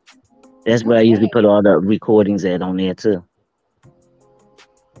Facebook. That's where I usually Okay. put all the recordings at on there too.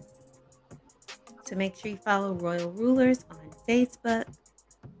 So make sure you follow Royal Rulers on Facebook.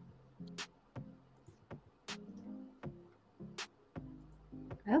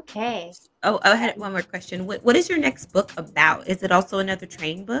 Okay. Oh, I had one more question. What is your next book about? Is it also another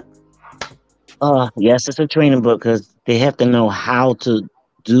training book? Yes, it's a training book because they have to know how to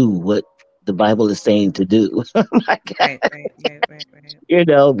do what the Bible is saying to do. Like, Right.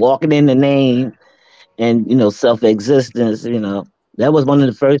 walking in the name and self-existence. That was one of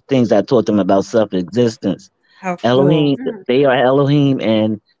the first things I taught them about self-existence. How Elohim, cool. they are Elohim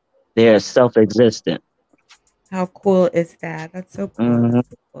and they're self-existent. How cool is that? That's so cool. Hmm.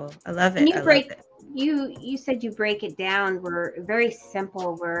 Cool. I love And it. you I love break it. you said you break it down where very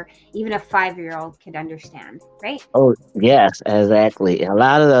simple where even a 5-year-old could understand, right? Oh, yes, exactly. A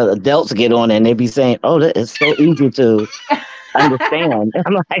lot of the adults get on and they be saying, "Oh, that is so easy to understand."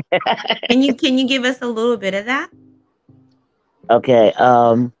 I'm like, Can you give us a little bit of that? okay.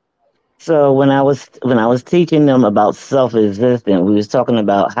 So when I was teaching them about self-existent, we was talking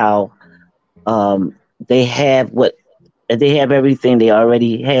about how um they have what they have everything they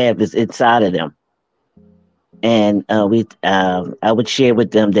already have is inside of them, and I would share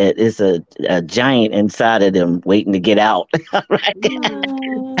with them that it's a giant inside of them waiting to get out. Right? Mm.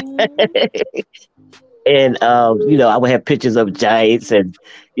 Oh. And I would have pictures of giants, and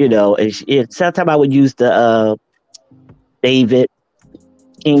sometimes I would use the David,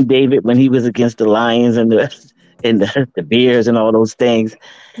 King David, when he was against the lions and the and the bears and all those things,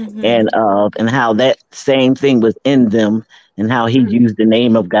 Mm-hmm. and how that same thing was in them, and how he Mm. used the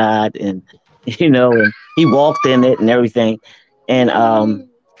name of God, and and he walked in it and everything, and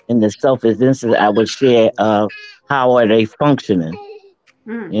in the self-existence, I would share how are they functioning.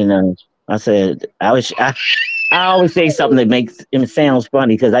 Mm. You know, I said I always say something that makes it sounds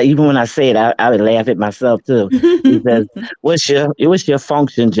funny because even when I say it, I would laugh at myself too. He says, "What's your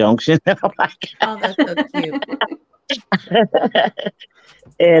function junction?" I'm like, Oh, that's so cute.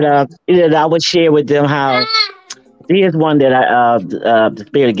 and I would share with them how here's one that the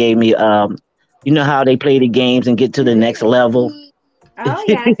spirit gave me. You know how they play the games and get to the next level. Oh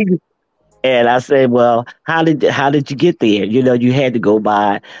yes. And I said, well, how did you get there? You had to go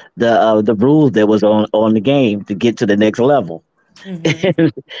by the rules that was on the game to get to the next level. Mm-hmm.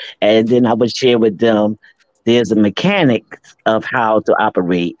 And then I would share with them there's a mechanics of how to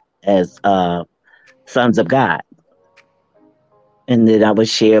operate as sons of God. And then I would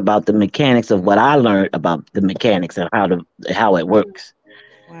share about the mechanics of what I learned about the mechanics of how it works.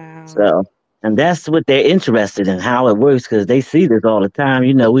 Wow. So, and that's what they're interested in, how it works, because they see this all the time. We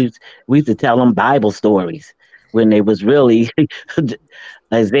used to tell them Bible stories when they was really an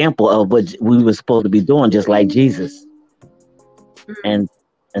example of what we were supposed to be doing, just like Jesus. Mm.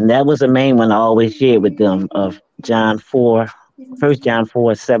 And that was the main one I always shared with them of John 4, 1 John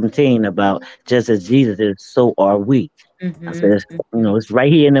 4:17, about just as Jesus is, so are we. I said, Mm-hmm. Mm-hmm. it's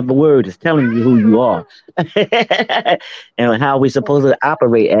right here in the word. It's telling you who you are and how we're supposed to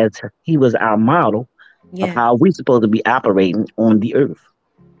operate as he was our model of Yes. how we're supposed to be operating on the earth.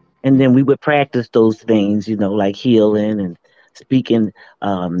 And then we Mm-hmm. would practice those things, like healing and speaking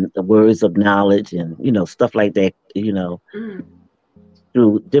the words of knowledge and, stuff like that, Mm.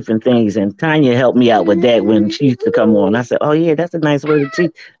 through different things. And Tanya helped me out with that when she used to come on. I said, oh, yeah, that's a nice way to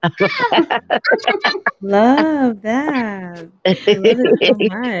teach. Love that. I love it so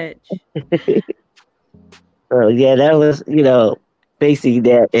much. So, yeah, that was, basically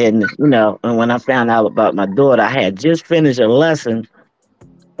that. And when I found out about my daughter, I had just finished a lesson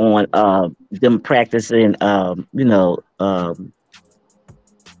on them practicing, how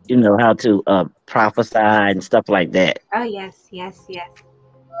to prophesy and stuff like that. Oh yes, yes, yes.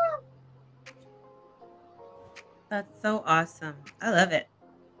 That's so awesome. I love it.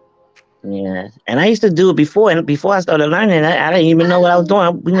 Yeah, and I used to do it before, and before I started learning, I didn't even know what I was doing.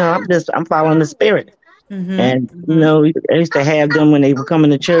 I'm following the spirit, Mm-hmm. and Mm-hmm. I used to have them when they were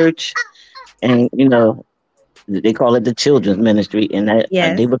coming to church, and they call it the children's ministry, and they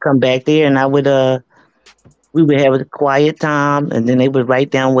Yes. would come back there, and we would have a quiet time, and then they would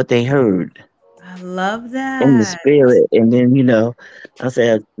write down what they heard I love in the that. spirit, and then I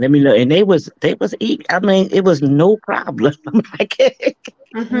said, let me know, and they was I mean, it was no problem. Like,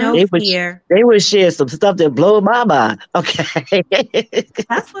 No Mm-hmm. they would fear. they would share some stuff that blow my mind. Okay.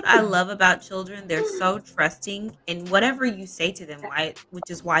 That's what I love about children. They're so trusting in whatever you say to them, which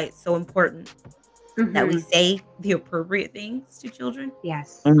is why it's so important that we Mm-hmm. say the appropriate things to children.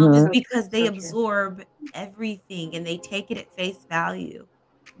 Yes. Is Hmm. So true. because they So true. absorb everything and they take it at face value.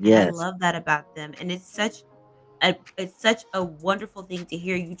 And I Yes. love that about them. And it's such a wonderful thing to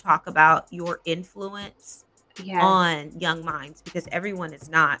hear you talk about your influence Yes. on young minds because everyone is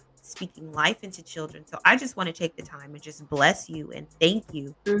not speaking life into children. So I just want to take the time and just bless you and thank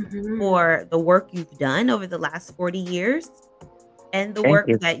you Mm-hmm. for the work you've done over the last 40 years and the Thank work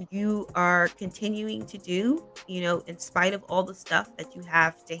you. that you are continuing to do, in spite of all the stuff that you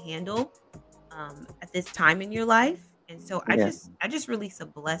have to handle at this time in your life. And so I Yeah. just I just release a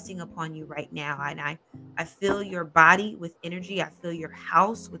blessing upon you right now. And I fill your body with energy. I fill your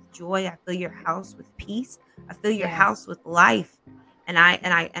house with joy. I fill your house with peace. I fill your Yes. house with life. And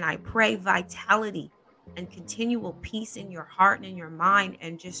I pray vitality and continual peace in your heart and in your mind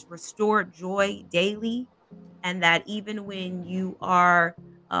and just restore joy daily. And that even when you are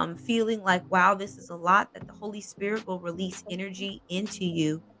feeling like, wow, this is a lot, that the Holy Spirit will release energy into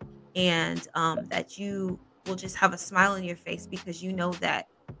you and that you will just have a smile on your face because you know that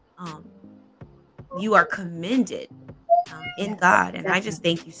um, you are commended in Yes. God. And I just Definitely.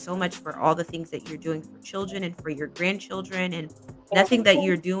 thank you so much for all the things that you're doing for children and for your grandchildren. And nothing that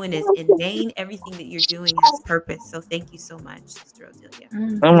you're doing is in vain. Everything that you're doing has purpose. So thank you so much, Sister Odilia.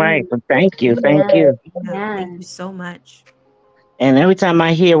 All right. Mm-hmm. Well, thank you. Thank Amen. you. Yeah, thank you Amen. so much. And every time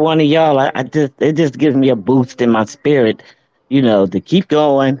I hear one of y'all, it just gives me a boost in my spirit, to keep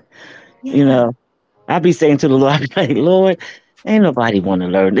going. You Yeah, know, I be saying to the Lord, I be like, Lord, ain't nobody want to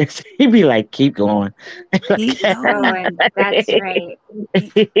learn this. He be like, keep going. keep Okay. going. Going. That's right.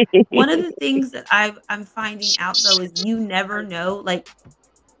 Y- One of the things that I'm finding out though is you never know. Like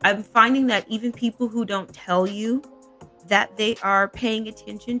I'm finding that even people who don't tell you that they are paying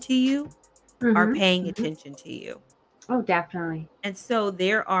attention to you are Mm-hmm. paying Mm-hmm. attention to you. Oh, definitely. And so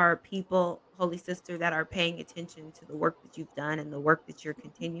there are people, Holy Sister, that are paying attention to the work that you've done and the work that you're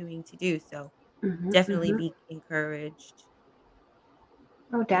continuing to do. So Mm-hmm. definitely Mm-hmm. be encouraged.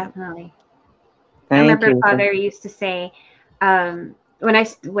 Oh, Yep. definitely. I Thank remember you. Father used to say,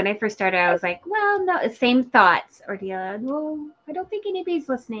 when I first started, I was like, well, no, same thoughts, Odiela. Well, I don't think anybody's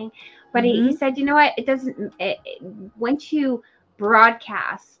listening. But he Mhm. said, you know what? It doesn't. Once you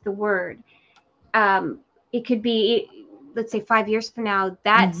broadcast the word, um, it could be, let's say, 5 years from now,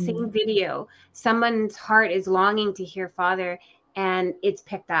 that same Mhm. video, someone's heart is longing to hear Father, and it's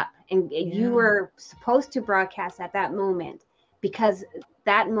picked up, and you Yeah. were supposed to broadcast at that moment because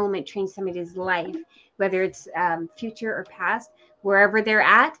that moment changed somebody's life, whether it's future or past, wherever they're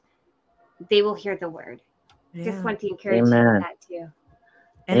at, they will hear the word. Just Yeah. want to encourage you in Amen. that too.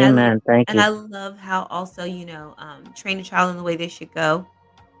 And Amen. Thank and you. I love how also, train a child in the way they should go.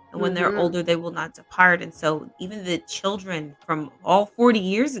 And when they're Mm-hmm. older, they will not depart. And so even the children from all 40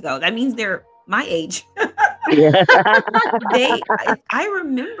 years ago, that means they're my age. Yeah. I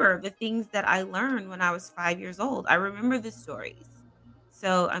remember the things that I learned when I was 5 years old. I remember the stories.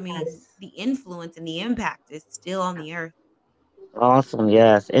 So I mean, Yes. the influence and the impact is still on the earth. Awesome.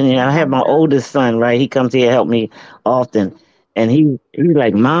 Yes. And I have my Definitely. oldest son, right? He comes here to help me often. And he's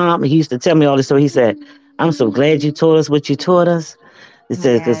like, Mom, he used to tell me all this. So he said, I'm so glad you taught us what you taught us. He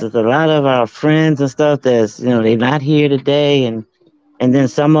said, because Yes. there's a lot of our friends and stuff that's, they're not here today. And then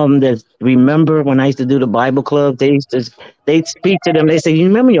some of them that remember when I used to do the Bible club, they speak to them. They say, "You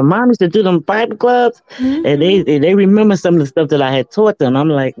remember your mom used to do them Bible clubs?" And Mhm. they remember some of the stuff that I had taught them. I'm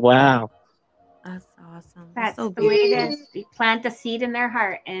like, wow, That's awesome. That's That's so the way it beautiful. is. You plant a seed in their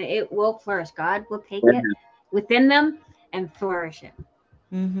heart and it will flourish. God will take it within them and flourish it.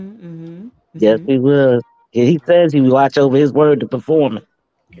 Mhm. Mhm. yes, Mhm. he will. He says he will watch over his word to perform it.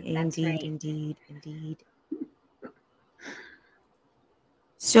 That's Indeed, right. indeed, indeed.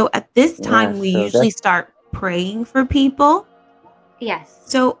 So at this time, Yes, we so that's usually start praying for people. Yes.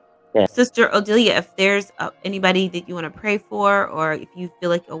 So, Yeah. Sister Odelia, if there's anybody that you want to pray for, or if you feel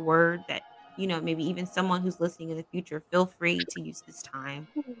like a word that, maybe even someone who's listening in the future, feel free to use this time.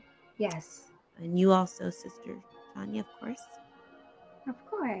 Yes. And you also, Sister Tanya, of course. Of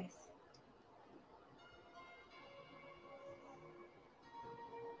course.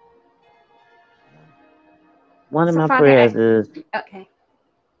 One of So, my Father, prayers is, okay.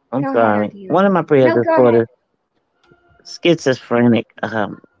 I'm Go ahead, sorry. Odiela. One of my prayers No, is go for ahead. the schizophrenic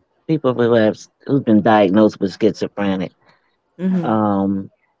people who've been diagnosed with schizophrenic. Mm-hmm.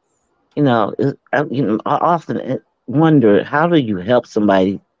 Um, I often wonder, how do you help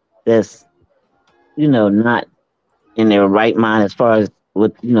somebody that's not in their right mind as far as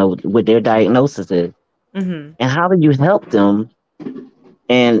what their diagnosis is, Mm-hmm. and how do you help them?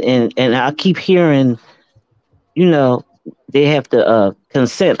 And I keep hearing, you know, they have to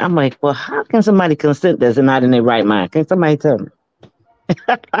consent. I'm like, well, how can somebody consent that's not in their right mind? Can somebody tell me?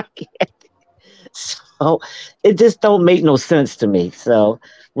 So it just don't make no sense to me. So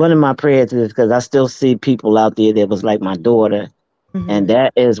one of my prayers is, because I still see people out there that was like my daughter, and Mm-hmm.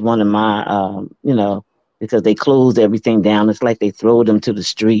 that is one of my, because they closed everything down. It's like they throw them to the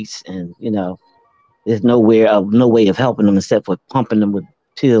streets, and there's no way of helping them except for pumping them with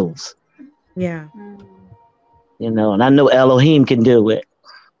pills. Yeah. Mm, And I know Elohim can do it.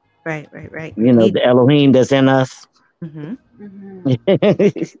 Right. Right. Right. Agreed. The Elohim that's in us. Mm-hmm.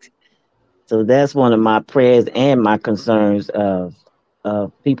 mm-hmm. So that's one of my prayers and my concerns of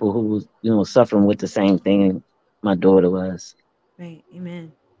people who was suffering with the same thing my daughter was. Right.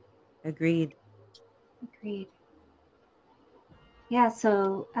 Amen. Agreed. Agreed. Yeah.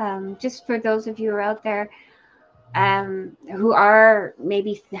 So, just for those of you who are out there, who are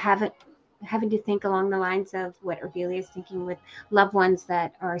maybe having to think along the lines of what Ordelia is thinking, with loved ones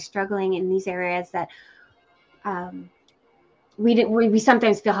that are struggling in these areas, that um, we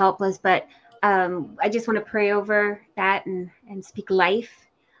sometimes feel helpless, but I just want to pray over that, and speak life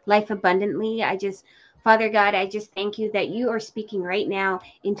abundantly. Father God, I just thank you that you are speaking right now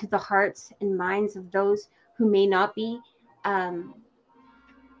into the hearts and minds of those who may not be um,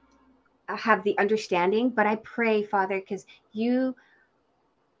 have the understanding. But I pray, Father, because you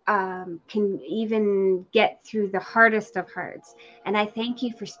can even get through the hardest of hearts. And I thank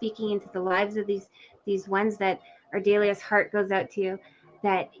you for speaking into the lives of these ones that Ardelia's heart goes out to,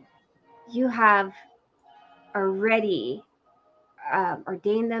 that you have already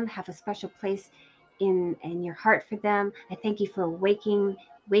ordained them, have a special place in your heart for them. I thank you for awakening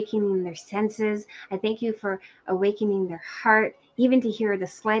their senses. I thank you for awakening their heart, even to hear the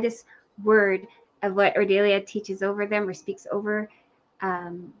slightest word of what Ordelia teaches over them or speaks over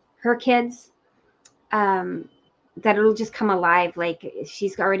um, her kids. Um, that it'll just come alive. Like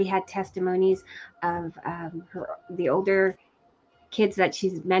she's already had testimonies of the older kids that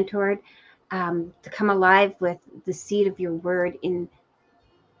she's mentored, to come alive with the seed of your word in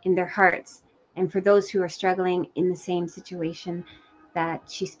their hearts, and for those who are struggling in the same situation that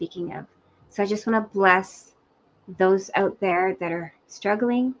she's speaking of. So I just want to bless those out there that are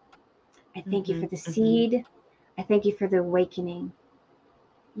struggling. I thank you Mm-hmm. for the Mm-hmm. seed. I thank you for the awakening.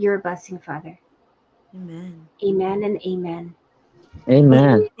 You're a blessing, Father. Amen. Amen and amen. Well,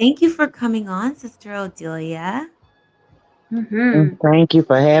 Amen. thank you for coming on, Sister Odelia. And Mm-hmm. thank you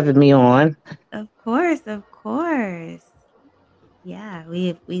for having me on. Of course, of course. Yeah, we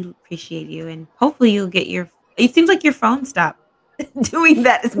appreciate you, and hopefully you'll get your. It seems like your phone stopped doing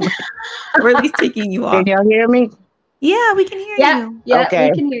that as much, or at least taking you Can off. y'all hear me? Yeah, we can hear Yeah, you. yeah, we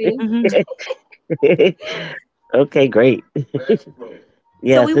Okay. can hear you. Hmm. Okay, great. So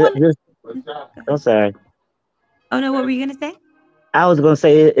Yes, we want. this, Go I'm ahead. sorry. Oh no, what were you gonna say? I was going to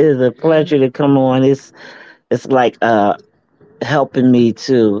say it is a pleasure to come on. It's like helping me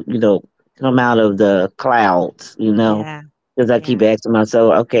to, come out of the clouds, Yeah, because I keep yeah. asking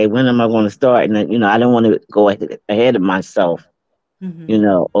myself, okay, when am I going to start? And, then, I don't want to go ahead of myself,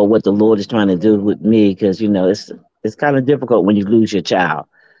 Hmm. or what the Lord is trying to do with me, because, it's kind of difficult when you lose your child.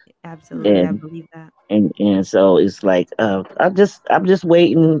 Absolutely, I And, believe that. and so it's like, I'm just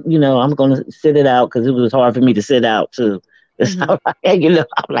waiting, I'm going to sit it out because it was hard for me to sit out too. It's Hmm. all right, I'm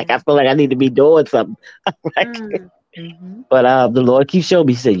like, Yeah. I feel like I need to be doing something. Like, Mm, Hmm. but the Lord keeps showing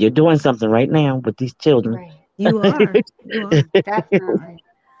me, said, you're doing something right now with these children. right. You are. You are. Definitely.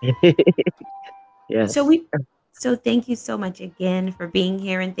 So Yes. we so thank you so much again for being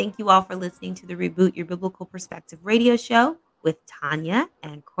here, and thank you all for listening to the Reboot Your Biblical Perspective radio show with Tanya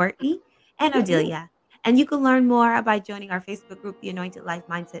and Courtney and Mhm. Odelia. And you can learn more by joining our Facebook group, The Anointed Life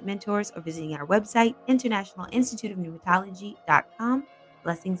Mindset Mentors, or visiting our website, internationalinstituteofpneumatology.com.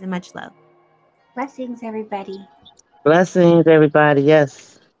 Blessings and much love. Blessings, everybody. Blessings, everybody.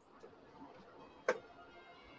 Yes.